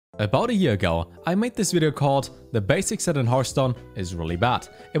About a year ago, I made this video called "The basic set in Hearthstone is really bad."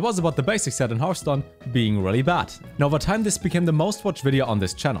 It was about the basic set in Hearthstone being really bad. Now over time this became the most watched video on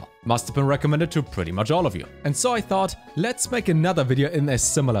this channel. Must have been recommended to pretty much all of you. And so I thought, let's make another video in a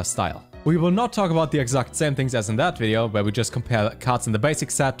similar style. We will not talk about the exact same things as in that video, where we just compare cards in the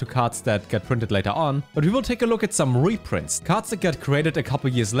basic set to cards that get printed later on, but we will take a look at some reprints, cards that get created a couple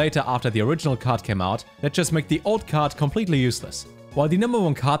years later after the original card came out, that just make the old card completely useless. While the number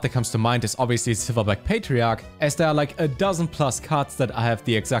one card that comes to mind is obviously Silverback Patriarch, as there are like a dozen plus cards that have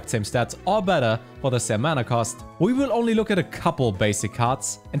the exact same stats or better for the same mana cost, we will only look at a couple basic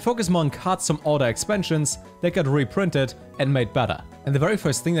cards and focus more on cards from older expansions that got reprinted and made better. And the very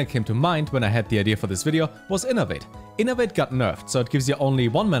first thing that came to mind when I had the idea for this video was Innervate. Innervate got nerfed, so it gives you only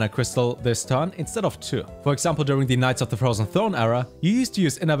 1 mana crystal this turn instead of 2. For example, during the Knights of the Frozen Throne era, you used to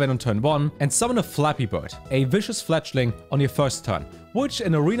use Innervate on turn 1 and summon a Flappy Bird, a vicious fledgling, on your first turn, which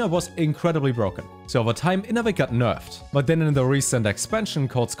in Arena was incredibly broken. So over time, Innervate got nerfed. But then in the recent expansion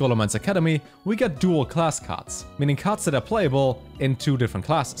called Scholomance Academy, we got dual class cards, meaning cards that are playable in 2 different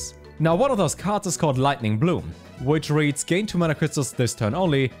classes. Now one of those cards is called Lightning Bloom, which reads gain 2 mana crystals this turn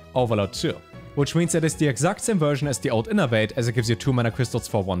only, overload 2. Which means it is the exact same version as the old Innervate, as it gives you 2 mana crystals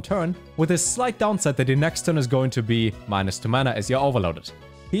for 1 turn, with a slight downside that the next turn is going to be -2 mana as you're overloaded.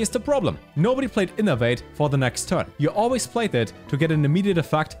 Here's the problem: nobody played Innervate for the next turn. You always played it to get an immediate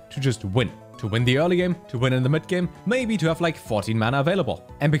effect to just win. To win the early game, to win in the mid game, maybe to have like 14 mana available.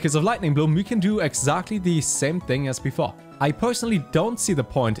 And because of Lightning Bloom, we can do exactly the same thing as before. I personally don't see the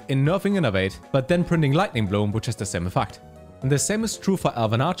point in nerfing Innervate, but then printing Lightning Bloom, which has the same effect. And the same is true for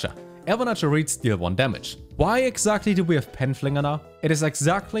Elven Archer. Elven Archer reads deal 1 damage. Why exactly do we have Penflinger now? It is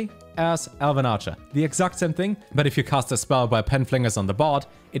exactly as Elven Archer, the exact same thing, but if you cast a spell while Penflinger's on the board,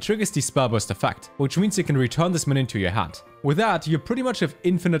 it triggers the spell burst effect, which means you can return this minion to your hand. With that, you pretty much have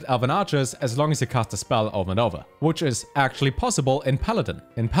infinite Elven Archers as long as you cast a spell over and over, which is actually possible in Paladin.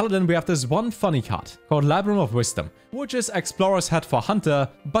 In Paladin we have this one funny card called Library of Wisdom, which is Explorer's Hat for Hunter,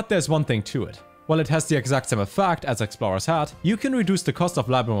 but there's one thing to it. While it has the exact same effect as Explorer's Hat, you can reduce the cost of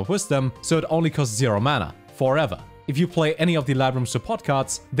Library of Wisdom so it only costs 0 mana, forever. If you play any of the Library support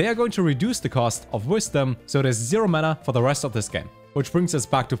cards, they are going to reduce the cost of Wisdom so it is 0 mana for the rest of this game. Which brings us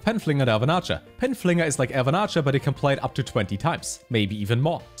back to Penflinger and Elven Archer. Penflinger is like Elven Archer, but it can play it up to 20 times, maybe even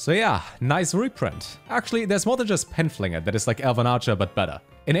more. So yeah, nice reprint. Actually, there's more than just Penflinger that is like Elven Archer but better.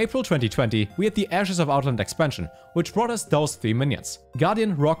 In April 2020, we had the Ashes of Outland expansion, which brought us those 3 minions: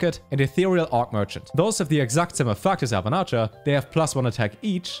 Guardian, Rocket, and Ethereal Orc Merchant. Those have the exact same effect as Elven Archer, they have +1 attack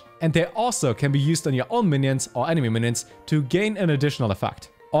each, and they also can be used on your own minions or enemy minions to gain an additional effect.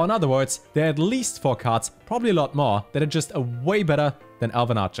 Or in other words, there are at least 4 cards, probably a lot more, that are just way better than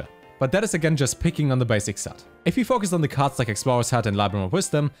Elven Archer. But that is again just picking on the basic set. If you focus on the cards like Explorer's Hat and Library of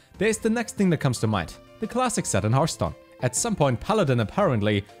Wisdom, there's the next thing that comes to mind: the classic set in Hearthstone. At some point, Paladin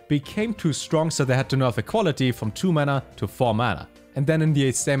apparently became too strong, so they had to nerf equality from 2 mana to 4 mana. And then in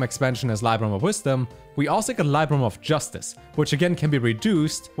the same expansion as Library of Wisdom, we also got Library of Justice, which again can be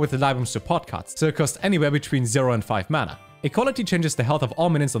reduced with the Library support cards, so it costs anywhere between 0 and 5 mana. Equality changes the health of all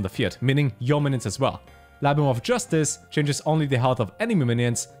minions on the field, meaning your minions as well. Library of Justice changes only the health of enemy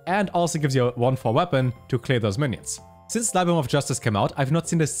minions and also gives you a 1/4 weapon to clear those minions. Since Library of Justice came out, I've not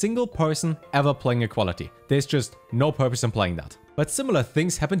seen a single person ever playing Equality. There's just no purpose in playing that. But similar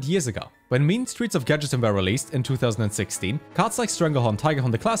things happened years ago. When Mean Streets of Gadgetzan were released in 2016, cards like Stranglehold and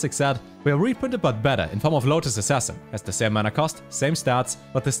Tigerhorn the classic set were reprinted but better in form of Lotus Assassin. Has the same mana cost, same stats,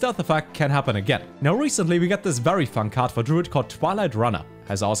 but the stealth effect can happen again. Now recently we got this very fun card for Druid called Twilight Runner.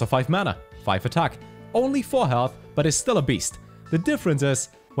 Has also 5 mana, 5 attack, only 4 health, but is still a beast. The difference is,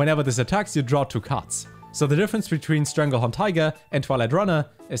 whenever this attacks you draw 2 cards. So the difference between Stranglehold Tiger and Twilight Runner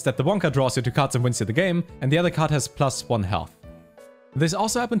is that the one card draws you 2 cards and wins you the game, and the other card has +1 health. This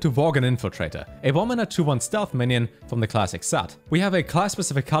also happened to Worgen Infiltrator, a 1 mana 2/1 stealth minion from the classic set. We have a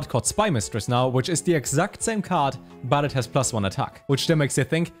class-specific card called Spy Mistress now, which is the exact same card, but it has +1 attack. Which then makes you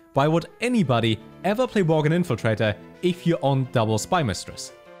think, why would anybody ever play Worgen Infiltrator if you own double Spy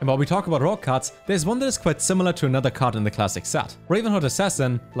Mistress? And while we talk about rogue cards, there's one that is quite similar to another card in the classic set. Ravenhood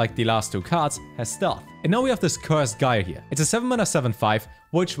Assassin, like the last 2 cards, has stealth. And now we have this cursed guy here. It's a 7 mana 7/5,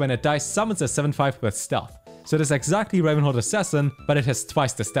 which when it dies summons a 7/5 with stealth. So it is exactly Ravenhood Assassin, but it has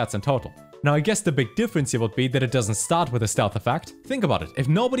twice the stats in total. Now I guess the big difference here would be that it doesn't start with a stealth effect. Think about it, if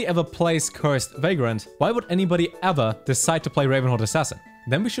nobody ever plays Cursed Vagrant, why would anybody ever decide to play Ravenhood Assassin?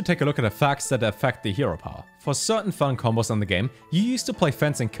 Then we should take a look at effects that affect the hero power. For certain fun combos in the game, you used to play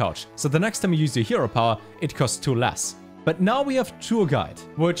Fence and Couch, so the next time you use your hero power, it costs 2 less. But now we have Tour Guide,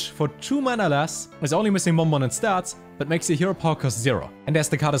 which for 2 mana less is only missing 1/1 in stats, but makes your hero power cost 0. And as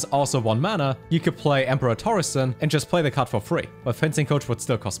the card is also 1 mana, you could play Emperor Torreson and just play the card for free, but Fencing Coach would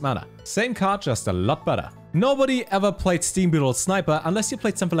still cost mana. Same card, just a lot better. Nobody ever played Steam Beetle Sniper unless you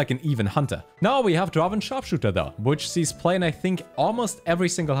played something like an Even Hunter. Now we have Dwarven Sharpshooter though, which sees play in I think almost every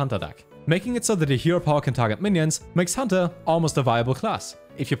single Hunter deck. Making it so that the hero power can target minions makes Hunter almost a viable class.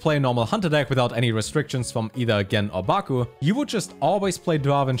 If you play a normal Hunter deck without any restrictions from either Gen or Baku, you would just always play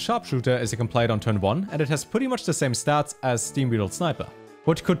Dwarven Sharpshooter as you can play it on turn 1, and it has pretty much the same stats as Steam Beetle Sniper.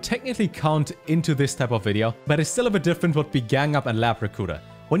 What could technically count into this type of video, but is still a bit different, would be Gang Up and Lab Recruiter.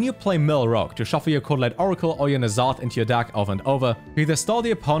 When you play Mill Rogue to shuffle your Cold Light Oracle or your N'Zoth into your deck over and over, you either stall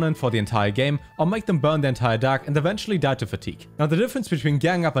the opponent for the entire game or make them burn the entire deck and eventually die to fatigue. Now the difference between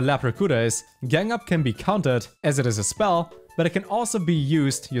Gang Up and Lab Recruiter is, Gang Up can be countered as it is a spell, but it can also be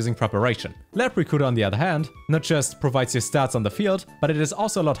used using preparation. Lab Recruiter on the other hand, not just provides your stats on the field, but it is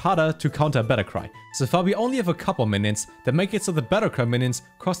also a lot harder to counter Battlecry. So far we only have a couple minions that make it so that Battlecry minions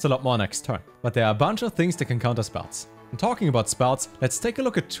cost a lot more next turn. But there are a bunch of things that can counter spells. And talking about spells, let's take a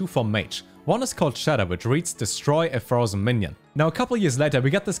look at 2 for Mage. One is called Shatter, which reads Destroy a Frozen Minion. Now a couple years later we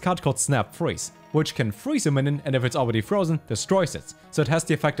got this card called Snap Freeze, which can freeze a minion and if it's already frozen, destroys it. So it has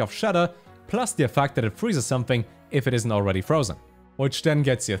the effect of Shatter, plus the effect that it freezes something if it isn't already frozen. Which then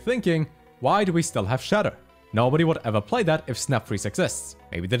gets you thinking, why do we still have Shatter? Nobody would ever play that if Snap Freeze exists.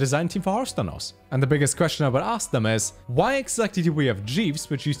 Maybe the design team for Hearthstone knows. And the biggest question I would ask them is, why exactly do we have Jeeves,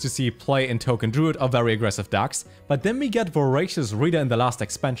 which used to see play in Token Druid or very aggressive decks, but then we get Voracious Reader in the last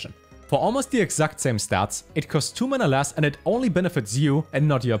expansion? For almost the exact same stats, it costs 2 mana less and it only benefits you and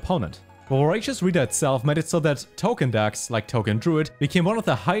not your opponent. Voracious Reader itself made it so that token decks, like Token Druid, became one of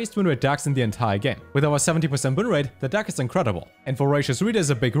the highest win rate decks in the entire game. With over 70% win rate, the deck is incredible, and Voracious Reader is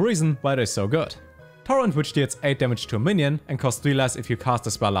a big reason why it is so good. Torrent, which deals 8 damage to a minion and costs 3 less if you cast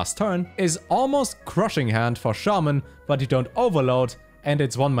a spell last turn, is almost Crushing Hand for Shaman, but you don't overload, and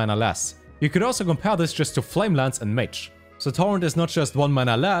it's 1 mana less. You could also compare this just to Flamelance and Mage. So Torrent is not just 1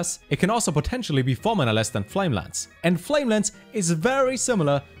 mana less, it can also potentially be 4 mana less than Flamelance. And Flamelance is very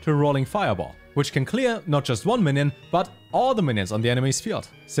similar to Rolling Fireball, which can clear not just 1 minion, but all the minions on the enemy's field.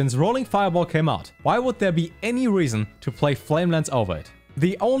 Since Rolling Fireball came out, why would there be any reason to play Flamelance over it?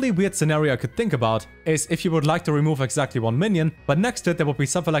 The only weird scenario I could think about is if you would like to remove exactly 1 minion, but next to it there would be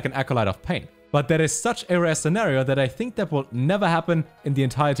something like an Acolyte of Pain. But that is such a rare scenario that I think that will never happen in the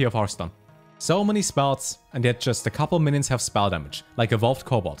entirety of Hearthstone. So many spells, and yet just a couple minions have spell damage, like Evolved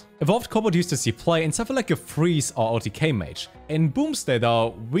Kobold. Evolved Kobold used to see play in something like a Freeze or OTK Mage. In Boomsday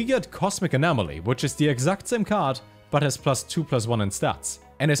though, we get Cosmic Anomaly, which is the exact same card, but has +2/+1 in stats.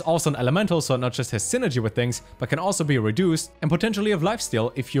 And is also an elemental, so it not just has synergy with things, but can also be reduced and potentially have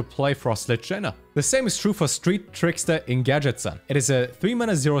lifesteal if you play Frostlit Jaina. The same is true for Street Trickster in Gadgetsun. It is a 3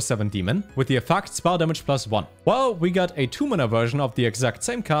 mana 0/7 demon with the effect spell damage +1. Well, we got a 2 mana version of the exact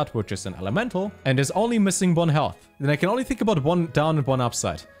same card, which is an elemental, and is only missing 1 health. Then I can only think about 1 down and 1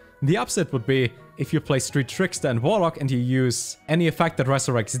 upside. The upside would be, if you play Street Trickster and Warlock and you use any effect that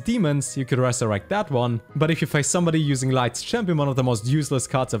resurrects demons, you could resurrect that one. But if you face somebody using Light's Champion, one of the most useless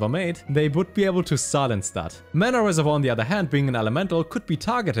cards ever made, they would be able to silence that. Mana Reservoir, on the other hand, being an elemental, could be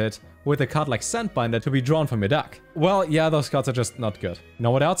targeted with a card like Sandbinder to be drawn from your deck. Well, yeah, those cards are just not good.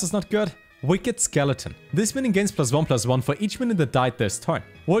 Know what else is not good? Wicked Skeleton. This minion gains +1/+1 for each minion that died this turn,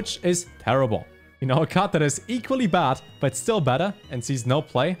 which is terrible. You know, a card that is equally bad, but still better and sees no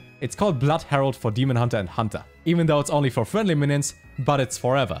play? It's called Blood Herald for Demon Hunter and Hunter. Even though it's only for friendly minions, but it's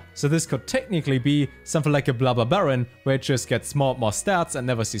forever. So this could technically be something like a Blubber Baron, where it just gets more stats and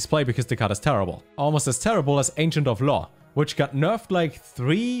never sees play because the card is terrible. Almost as terrible as Ancient of Law, which got nerfed like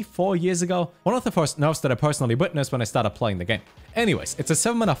 3-4 years ago. One of the first nerfs that I personally witnessed when I started playing the game. Anyways, it's a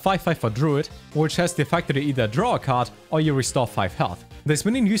 7 mana 5/5 for Druid, which has the effect that you either draw a card or you restore 5 health. This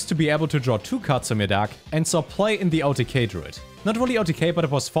minion used to be able to draw 2 cards from your deck and saw play in the OTK Druid. Not really OTK, but it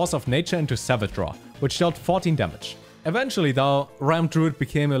was Force of Nature into Savage Draw, which dealt 14 damage. Eventually though, Ram Druid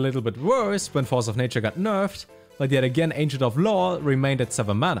became a little bit worse when Force of Nature got nerfed, but yet again Ancient of Law remained at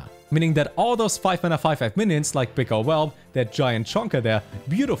 7 mana, meaning that all those 5 mana 5/5 minions like Big Ol' Whelp, that giant chonker there,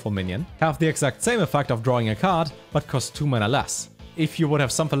 beautiful minion, have the exact same effect of drawing a card, but cost 2 mana less. If you would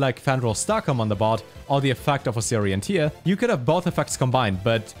have something like Fandral Starcom on the board, or the effect of Osirian Tear, you could have both effects combined,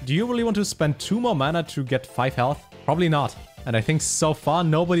 but do you really want to spend 2 more mana to get 5 health? Probably not. And I think so far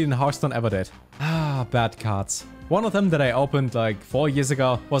nobody in Hearthstone ever did. Ah, bad cards. One of them that I opened like 4 years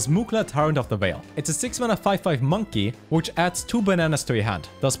ago was Mukla, Tyrant of the Veil. It's a 6 mana 5/5 monkey, which adds 2 bananas to your hand.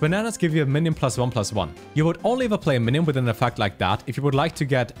 Those bananas give you a minion +1/+1. You would only ever play a minion with an effect like that if you would like to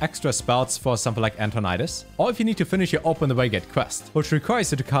get extra spells for something like Antonidas, or if you need to finish your Open the Way Gate quest, which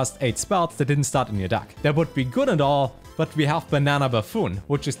requires you to cast 8 spells that didn't start in your deck. That would be good and all, but we have Banana Buffoon,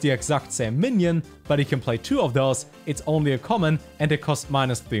 which is the exact same minion, but you can play 2 of those, it's only a common, and it costs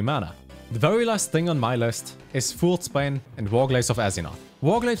 -3 mana. The very last thing on my list is Fool's Bane and Warglaives of Azynoth.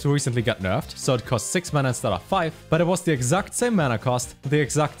 Warglaives recently got nerfed, so it costs 6 mana instead of 5, but it was the exact same mana cost, the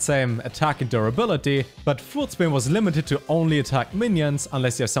exact same attack and durability, but Fool's Bane was limited to only attack minions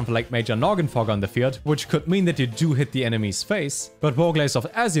unless you have something like Major Norgenfog on the field, which could mean that you do hit the enemy's face, but Warglaives of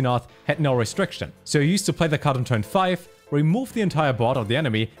Azynoth had no restriction. So you used to play the card on turn 5, remove the entire board of the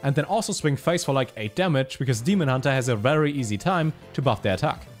enemy, and then also swing face for like 8 damage, because Demon Hunter has a very easy time to buff their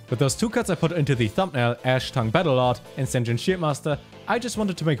attack. With those 2 cards I put into the thumbnail, Ash Tongue Battlelord and Sentient Shieldmaster, I just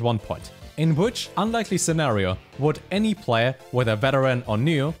wanted to make one point. In which unlikely scenario would any player, whether veteran or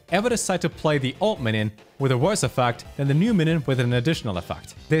new, ever decide to play the old minion with a worse effect than the new minion with an additional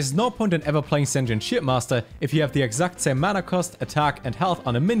effect? There's no point in ever playing Sentient Shieldmaster if you have the exact same mana cost, attack and health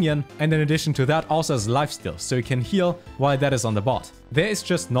on a minion, and in addition to that also has lifesteal, so you can heal while that is on the board. There is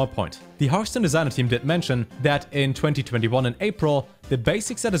just no point. The Hearthstone designer team did mention that in 2021 in April, the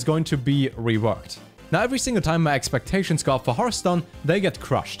basic set is going to be reworked. Now every single time my expectations go up for Hearthstone, they get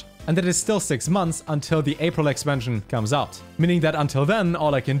crushed. And it is still 6 months until the April expansion comes out. Meaning that until then,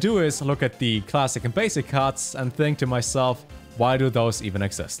 all I can do is look at the classic and basic cards and think to myself, why do those even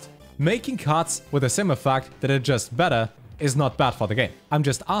exist? Making cards with the same effect that are just better is not bad for the game. I'm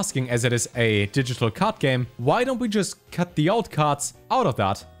just asking, as it is a digital card game, why don't we just cut the old cards out of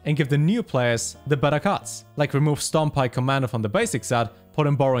that and give the new players the better cards? Like remove Stormpike Commander from the basic set, put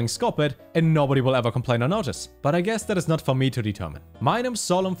in Borrowing Sculpted, and nobody will ever complain or notice. But I guess that is not for me to determine. My name's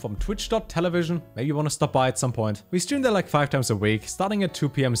Solem from twitch.tv. Maybe you want to stop by at some point. We stream there like 5 times a week, starting at 2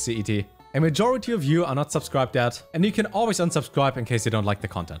 PM CET. A majority of you are not subscribed yet, and you can always unsubscribe in case you don't like the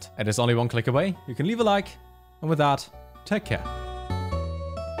content. It is only 1 click away. You can leave a like, and with that, take care.